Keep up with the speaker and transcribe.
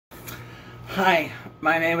Hi,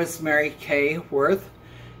 my name is Mary Kay Worth,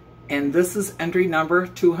 and this is entry number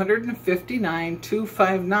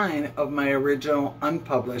 259259 of my original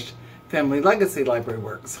unpublished Family Legacy Library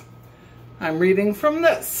works. I'm reading from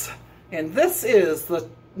this, and this is the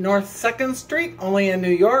North 2nd Street, Olean, New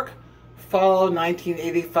York, fall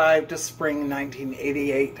 1985 to spring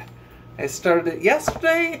 1988. I started it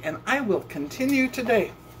yesterday, and I will continue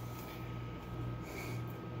today.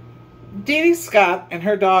 Dee Dee Scott and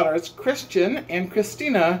her daughters, Christian and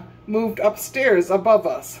Christina, moved upstairs above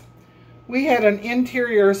us. We had an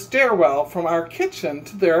interior stairwell from our kitchen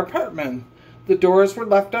to their apartment. The doors were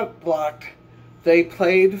left unlocked. They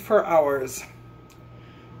played for hours.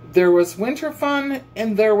 There was winter fun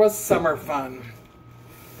and there was summer fun.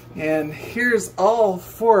 And here's all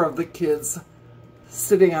 4 of the kids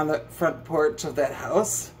sitting on the front porch of that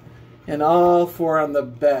house, and all 4 on the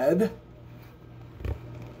bed.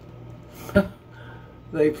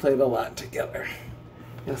 They played a lot together.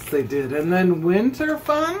 Yes, they did. And then winter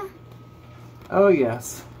fun? Oh,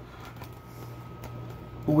 yes.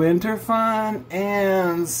 Winter fun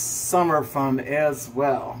and summer fun as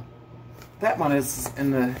well. That one is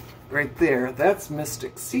in the right there. That's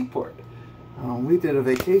Mystic Seaport. We did a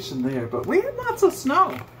vacation there, but we had lots of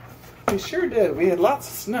snow. We sure did. We had lots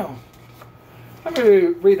of snow. I'm going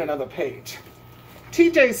to read another page.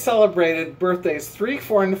 TJ celebrated birthdays 3,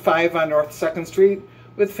 4, and 5 on North 2nd Street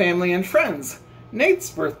with family and friends.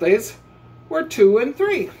 Nate's birthdays were 2 and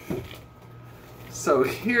 3. So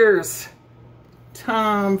here's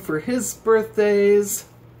Tom for his birthdays.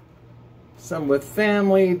 Some with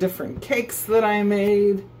family, different cakes that I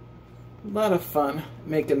made. A lot of fun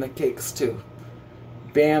making the cakes too.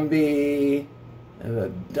 Bambi, and a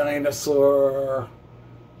dinosaur,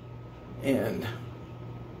 and a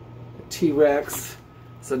T-Rex.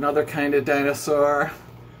 It's another kind of dinosaur.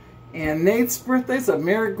 And Nate's birthday's a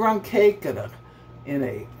Mary Grunt cake and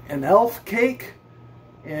an elf cake.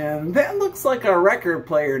 And that looks like a record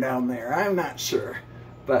player down there. I'm not sure.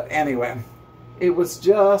 But anyway, it was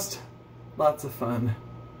just lots of fun.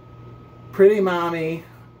 Pretty mommy,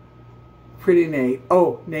 pretty Nate.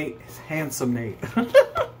 Oh, Nate, handsome Nate.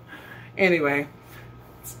 Anyway,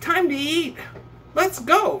 it's time to eat. Let's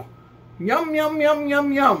go. Yum, yum, yum,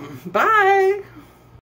 yum, yum. Bye.